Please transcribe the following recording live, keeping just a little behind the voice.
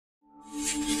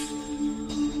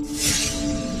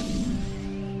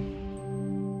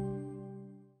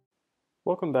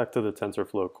Welcome back to the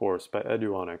TensorFlow course by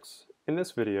Eduonix. In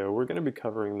this video, we're going to be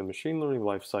covering the machine learning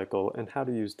lifecycle and how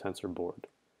to use TensorBoard.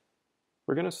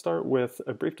 We're going to start with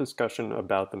a brief discussion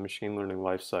about the machine learning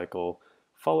lifecycle,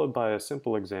 followed by a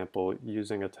simple example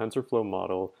using a TensorFlow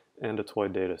model and a toy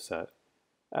dataset.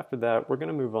 After that, we're going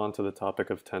to move on to the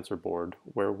topic of TensorBoard,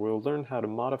 where we'll learn how to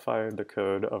modify the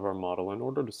code of our model in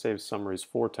order to save summaries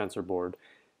for TensorBoard,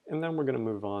 and then we're going to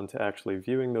move on to actually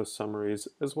viewing those summaries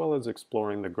as well as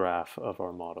exploring the graph of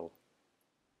our model.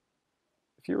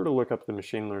 If you were to look up the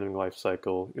machine learning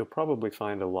lifecycle, you'll probably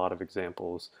find a lot of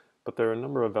examples, but there are a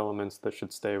number of elements that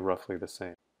should stay roughly the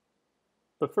same.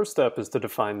 The first step is to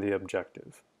define the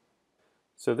objective.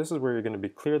 So this is where you're going to be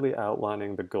clearly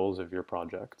outlining the goals of your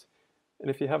project. And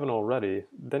if you haven't already,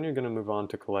 then you're going to move on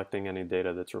to collecting any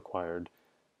data that's required.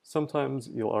 Sometimes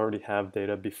you'll already have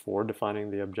data before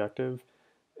defining the objective,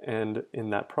 and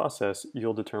in that process,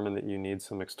 you'll determine that you need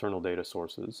some external data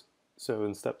sources. So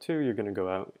in step 2, you're going to go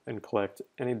out and collect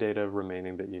any data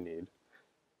remaining that you need.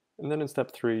 And then in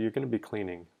step 3, you're going to be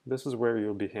cleaning. This is where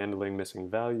you'll be handling missing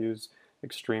values,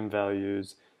 extreme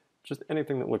values, just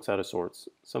anything that looks out of sorts.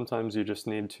 Sometimes you just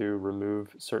need to remove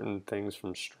certain things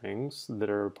from strings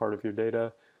that are part of your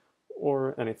data,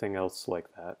 or anything else like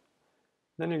that.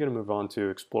 Then you're going to move on to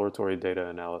exploratory data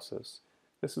analysis.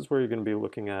 This is where you're going to be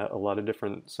looking at a lot of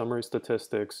different summary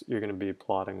statistics. You're going to be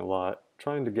plotting a lot,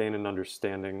 trying to gain an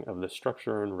understanding of the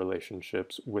structure and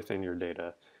relationships within your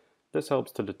data. This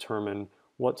helps to determine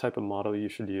what type of model you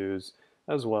should use,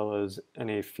 as well as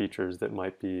any features that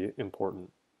might be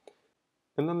important.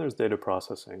 And then there's data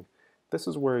processing. This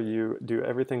is where you do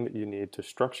everything that you need to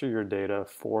structure your data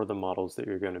for the models that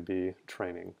you're going to be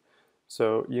training.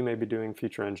 So you may be doing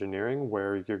feature engineering,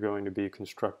 where you're going to be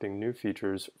constructing new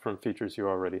features from features you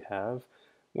already have,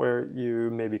 where you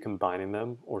may be combining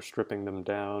them or stripping them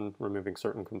down, removing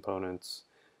certain components.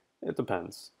 It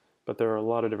depends, but there are a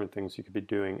lot of different things you could be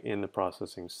doing in the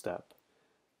processing step.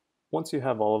 Once you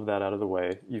have all of that out of the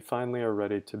way, you finally are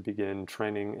ready to begin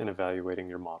training and evaluating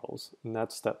your models, and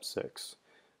that's step 6.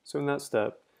 So in that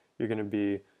step, you're going to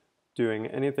be doing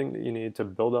anything that you need to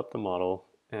build up the model,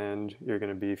 and you're going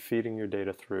to be feeding your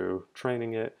data through,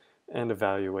 training it, and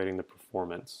evaluating the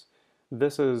performance.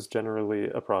 This is generally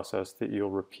a process that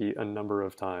you'll repeat a number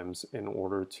of times in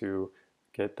order to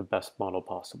get the best model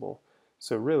possible.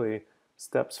 So really,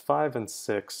 steps 5 and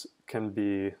 6 can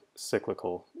be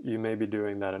cyclical. You may be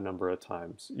doing that a number of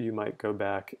times. You might go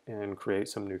back and create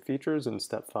some new features in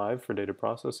step 5 for data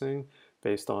processing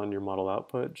based on your model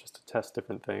output, just to test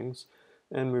different things,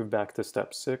 and move back to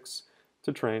step 6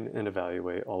 to train and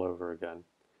evaluate all over again.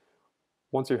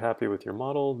 Once you're happy with your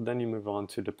model, then you move on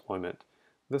to deployment.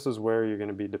 This is where you're going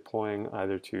to be deploying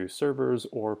either to servers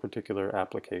or particular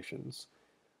applications.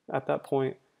 At that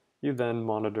point, you then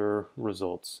monitor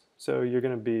results. So you're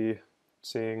going to be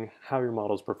seeing how your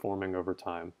model is performing over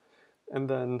time. And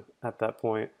then at that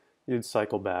point, you'd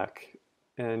cycle back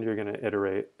and you're going to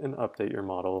iterate and update your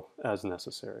model as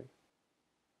necessary.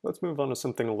 Let's move on to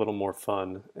something a little more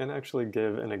fun and actually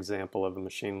give an example of a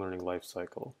machine learning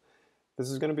lifecycle. This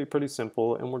is going to be pretty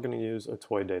simple, and we're going to use a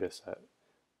toy dataset.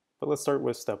 But let's start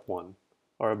with step 1,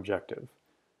 our objective.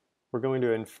 We're going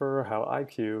to infer how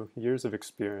IQ, years of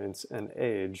experience, and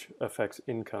age affects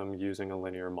income using a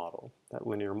linear model. That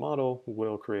linear model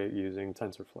we'll create using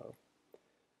TensorFlow.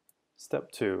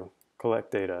 Step 2, collect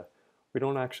data. We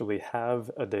don't actually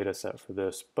have a data set for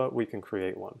this, but we can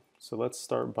create one. So let's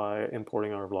start by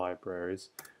importing our libraries.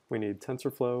 We need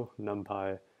TensorFlow,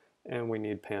 NumPy, and we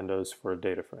need pandas for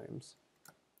data frames.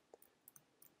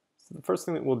 So the first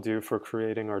thing that we'll do for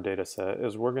creating our data set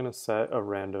is we're going to set a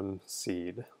random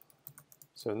seed.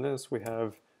 So in this we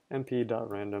have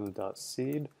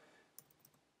np.random.seed,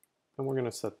 and we're going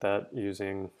to set that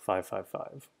using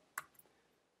 555.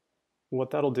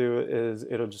 What that'll do is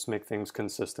it'll just make things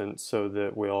consistent so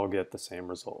that we all get the same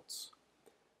results.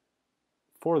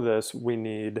 For this, we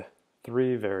need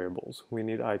 3 variables. We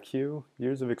need IQ,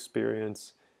 years of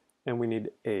experience, and we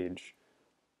need age.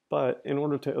 But in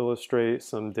order to illustrate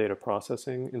some data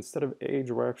processing, instead of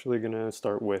age, we're actually going to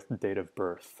start with date of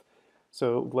birth.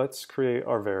 So let's create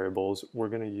our variables. We're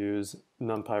going to use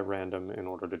NumPy random in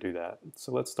order to do that.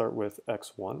 So let's start with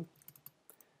x1.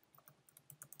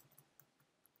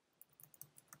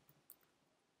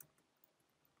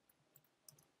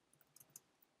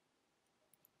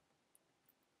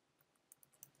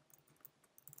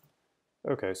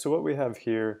 Okay, so what we have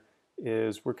here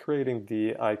is we're creating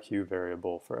the IQ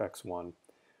variable for x1.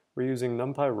 We're using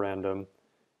NumPy random,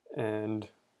 and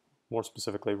more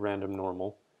specifically random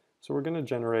normal. So we're going to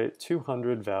generate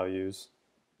 200 values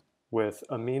with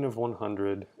a mean of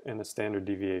 100 and a standard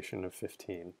deviation of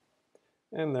 15.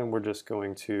 And then we're just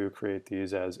going to create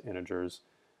these as integers.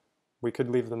 We could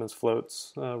leave them as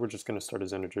floats. We're just going to start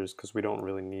as integers because we don't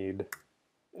really need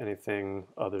anything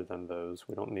other than those.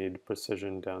 We don't need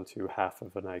precision down to half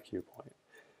of an IQ point.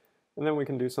 And then we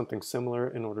can do something similar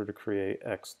in order to create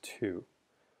x2.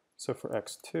 So for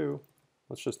x2,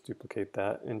 let's just duplicate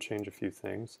that and change a few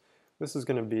things. This is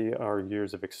going to be our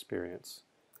years of experience.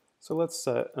 So let's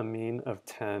set a mean of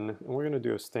 10, and we're going to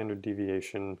do a standard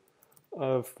deviation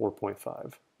of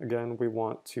 4.5. Again, we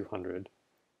want 200.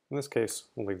 In this case,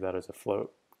 we'll leave that as a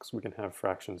float because we can have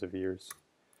fractions of years.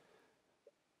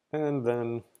 And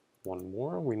then one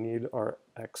more, we need our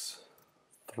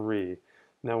x3.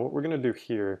 Now what we're going to do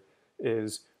here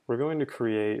is we're going to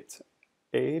create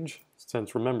age,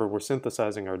 since remember we're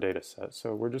synthesizing our data set.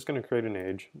 So we're just going to create an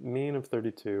age, mean of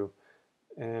 32,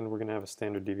 and we're going to have a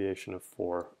standard deviation of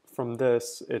 4. From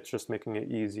this, it's just making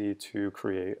it easy to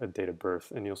create a date of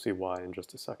birth, and you'll see why in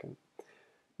just a second.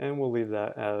 And we'll leave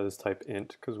that as type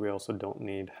int because we also don't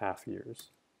need half years.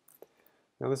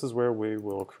 Now this is where we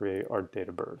will create our date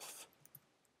of birth.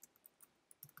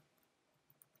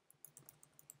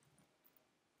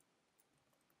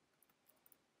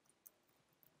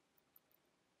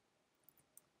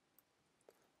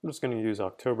 I'm just going to use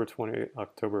October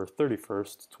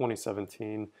 31st,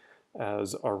 2017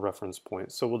 as our reference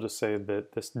point. So we'll just say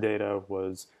that this data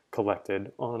was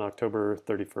collected on October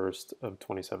 31st of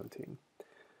 2017.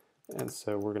 And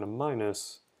so we're going to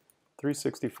minus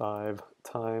 365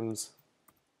 times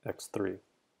x3.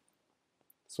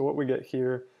 So what we get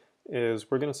here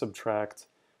is we're going to subtract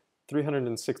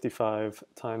 365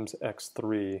 times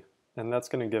x3, and that's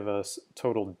going to give us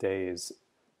total days.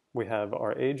 We have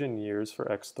our age in years for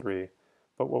x3,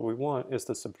 but what we want is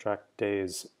to subtract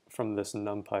days from this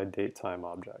numpy datetime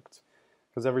object.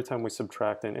 Because every time we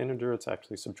subtract an integer, it's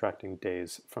actually subtracting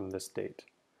days from this date.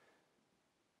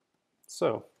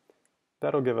 So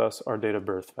that'll give us our date of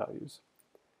birth values.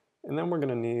 And then we're going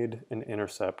to need an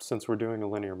intercept since we're doing a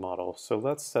linear model. So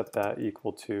let's set that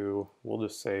equal to, we'll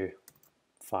just say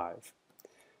 5.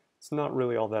 It's not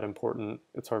really all that important.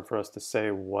 It's hard for us to say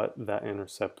what that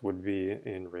intercept would be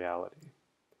in reality.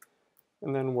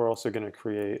 And then we're also going to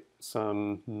create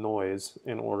some noise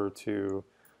in order to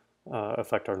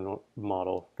affect our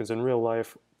model. Because in real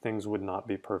life, things would not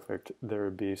be perfect. There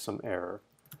would be some error.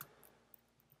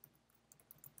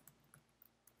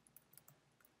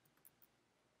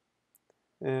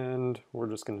 And we're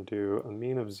just going to do a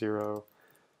mean of 0.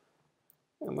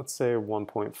 And let's say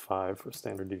 1.5 for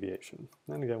standard deviation.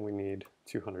 And again, we need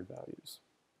 200 values.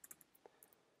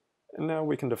 And now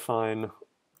we can define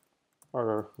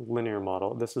our linear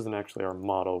model. This isn't actually our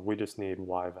model, we just need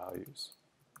y values.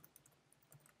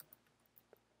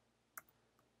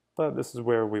 But this is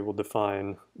where we will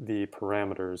define the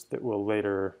parameters that we'll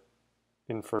later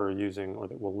infer using, or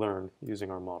that we'll learn using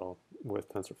our model with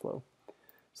TensorFlow.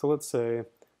 So let's say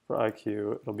for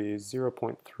IQ, it'll be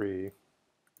 0.3.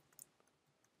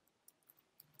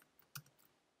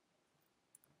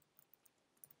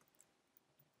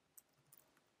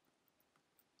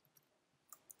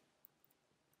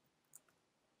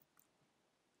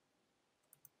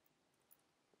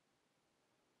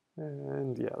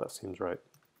 And yeah, that seems right.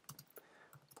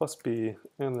 Plus b,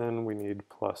 and then we need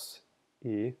plus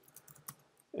e.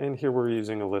 And here we're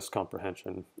using a list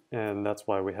comprehension, and that's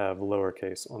why we have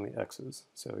lowercase on the x's.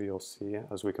 So you'll see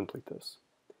as we complete this.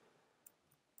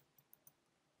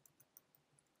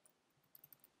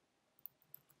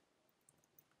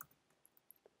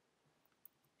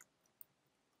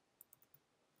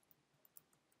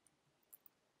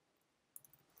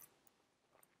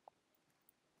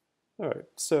 All right,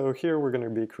 so here we're going to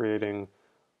be creating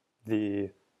the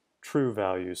true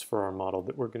values for our model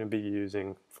that we're going to be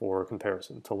using for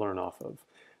comparison to learn off of.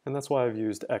 And that's why I've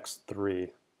used x3.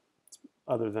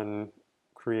 Other than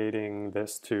creating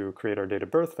this to create our date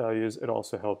of birth values, it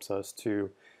also helps us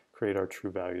to create our true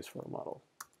values for our model.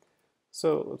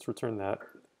 So let's return that,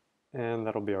 and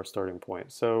that'll be our starting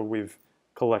point. So we've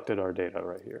collected our data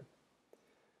right here.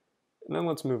 And then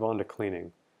let's move on to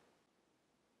cleaning.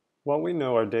 While we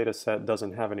know our data set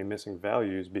doesn't have any missing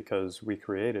values because we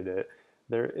created it,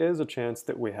 there is a chance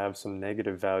that we have some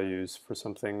negative values for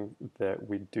something that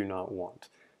we do not want.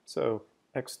 So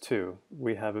x2,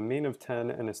 we have a mean of 10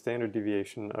 and a standard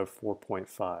deviation of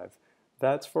 4.5.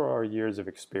 That's for our years of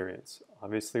experience.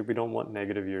 Obviously, we don't want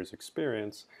negative years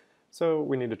experience, so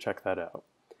we need to check that out.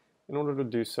 In order to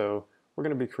do so, we're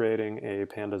going to be creating a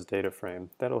pandas data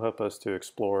frame that'll help us to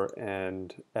explore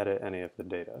and edit any of the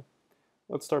data.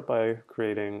 Let's start by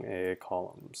creating a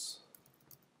columns,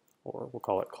 or we'll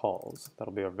call it calls.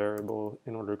 That'll be our variable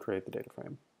in order to create the data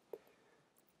frame.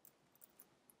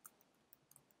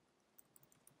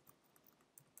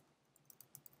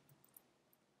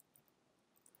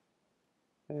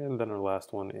 And then our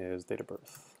last one is date of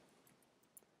birth.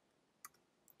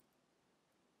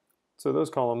 So those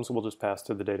columns we'll just pass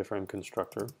to the data frame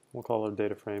constructor. We'll call our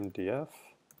data frame df.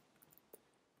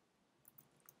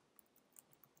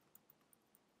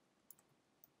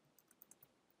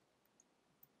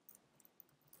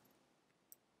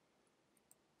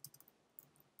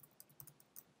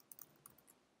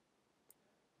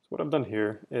 What I've done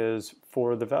here is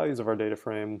for the values of our data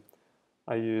frame,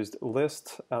 I used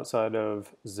list outside of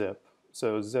zip.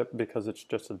 So zip, because it's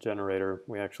just a generator,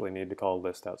 we actually need to call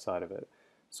list outside of it.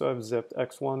 So I've zipped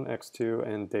x1, x2,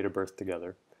 and date of birth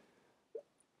together.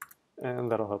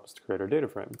 And that'll help us to create our data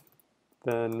frame.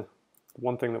 Then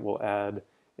one thing that we'll add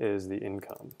is the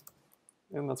income.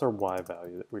 And that's our y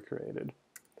value that we created.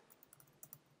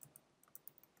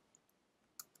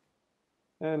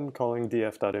 And calling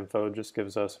df.info just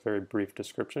gives us a very brief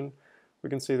description. We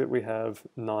can see that we have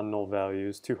non-null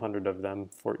values, 200 of them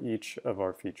for each of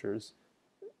our features,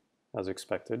 as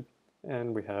expected.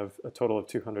 And we have a total of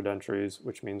 200 entries,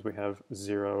 which means we have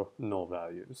 0 null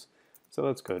values. So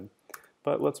that's good.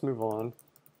 But let's move on.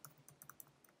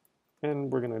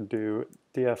 And we're going to do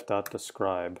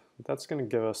df.describe. That's going to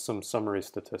give us some summary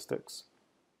statistics.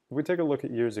 If we take a look at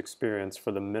years experience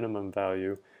for the minimum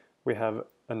value, we have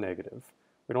a negative.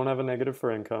 We don't have a negative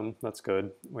for income, that's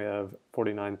good. We have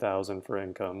 49,000 for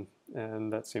income,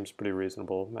 and that seems pretty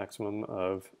reasonable, maximum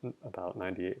of about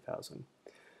 98,000.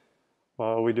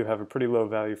 While we do have a pretty low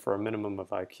value for our minimum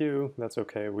of IQ, that's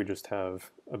okay, we just have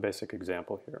a basic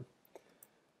example here.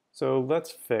 So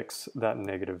let's fix that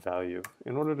negative value.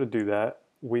 In order to do that,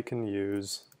 we can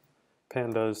use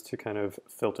pandas to kind of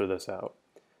filter this out.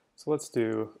 So let's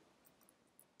do,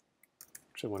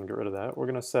 actually I want to get rid of that. We're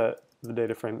going to set the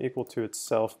data frame equal to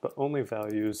itself, but only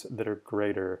values that are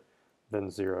greater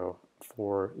than 0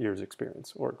 for years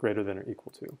experience, or greater than or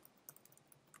equal to.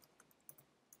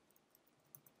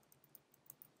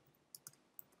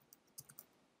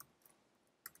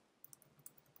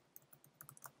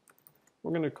 We're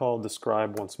going to call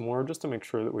describe once more just to make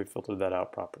sure that we filtered that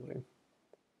out properly.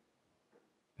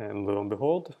 And lo and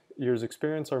behold, years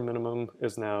experience, our minimum,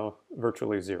 is now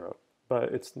virtually 0, but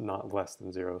it's not less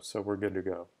than 0, so we're good to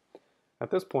go. At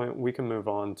this point, we can move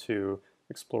on to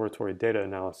exploratory data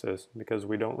analysis because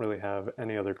we don't really have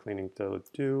any other cleaning to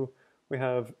do. We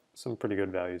have some pretty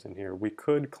good values in here. We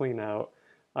could clean out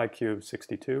IQ of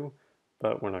 62,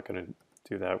 but we're not going to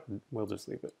do that. We'll just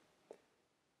leave it.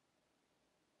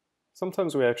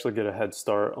 Sometimes we actually get a head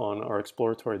start on our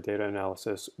exploratory data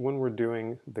analysis when we're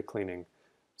doing the cleaning.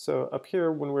 So up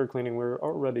here, when we're cleaning, we're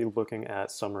already looking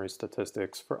at summary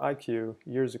statistics for IQ,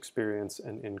 years experience,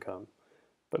 and income.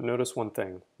 But notice one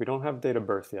thing, we don't have date of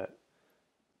birth yet.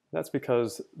 That's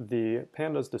because the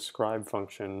pandas describe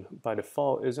function by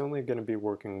default is only going to be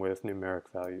working with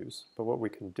numeric values. But what we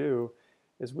can do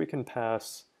is we can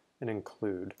pass an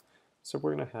include. So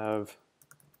we're going to have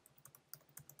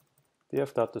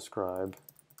df.describe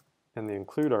and the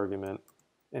include argument,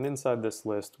 and inside this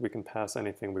list we can pass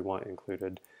anything we want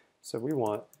included. So we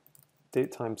want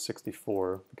date times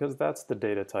 64 because that's the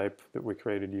data type that we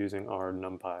created using our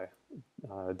NumPy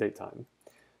date time.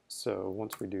 So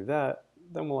once we do that,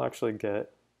 then we'll actually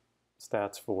get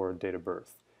stats for date of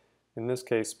birth. In this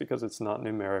case, because it's not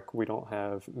numeric, we don't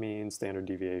have mean, standard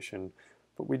deviation,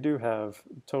 but we do have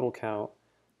total count,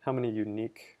 how many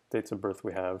unique dates of birth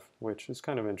we have, which is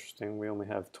kind of interesting. We only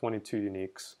have 22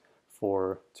 uniques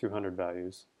for 200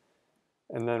 values.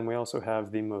 And then we also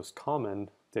have the most common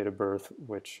date of birth,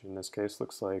 which in this case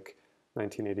looks like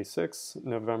 1986,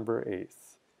 November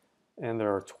 8th. And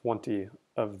there are 20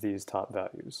 of these top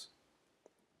values.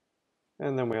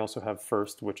 And then we also have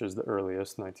first, which is the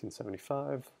earliest,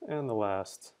 1975, and the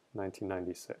last,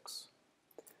 1996.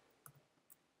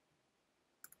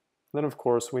 Then of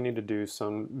course we need to do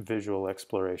some visual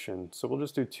exploration. So we'll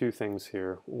just do two things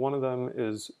here. One of them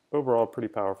is overall pretty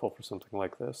powerful for something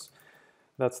like this.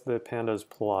 That's the pandas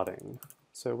plotting.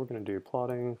 So we're going to do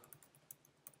plotting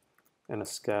and a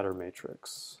scatter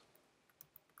matrix.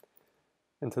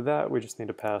 And to that we just need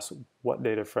to pass what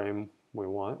data frame we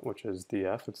want, which is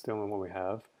df, it's the only one we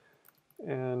have.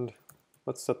 And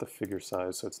let's set the figure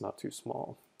size so it's not too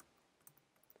small.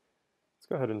 Let's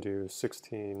go ahead and do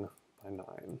 16 by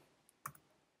 9.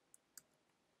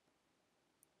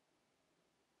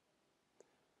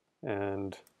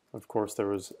 And of course there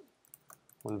was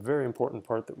one very important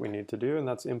part that we need to do, and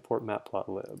that's import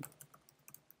matplotlib.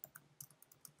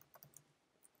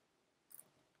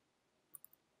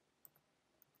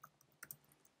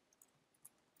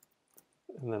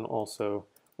 And then also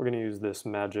we're going to use this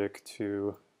magic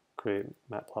to create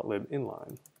matplotlib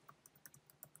inline.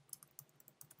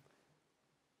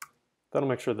 That'll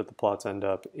make sure that the plots end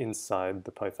up inside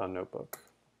the Python notebook.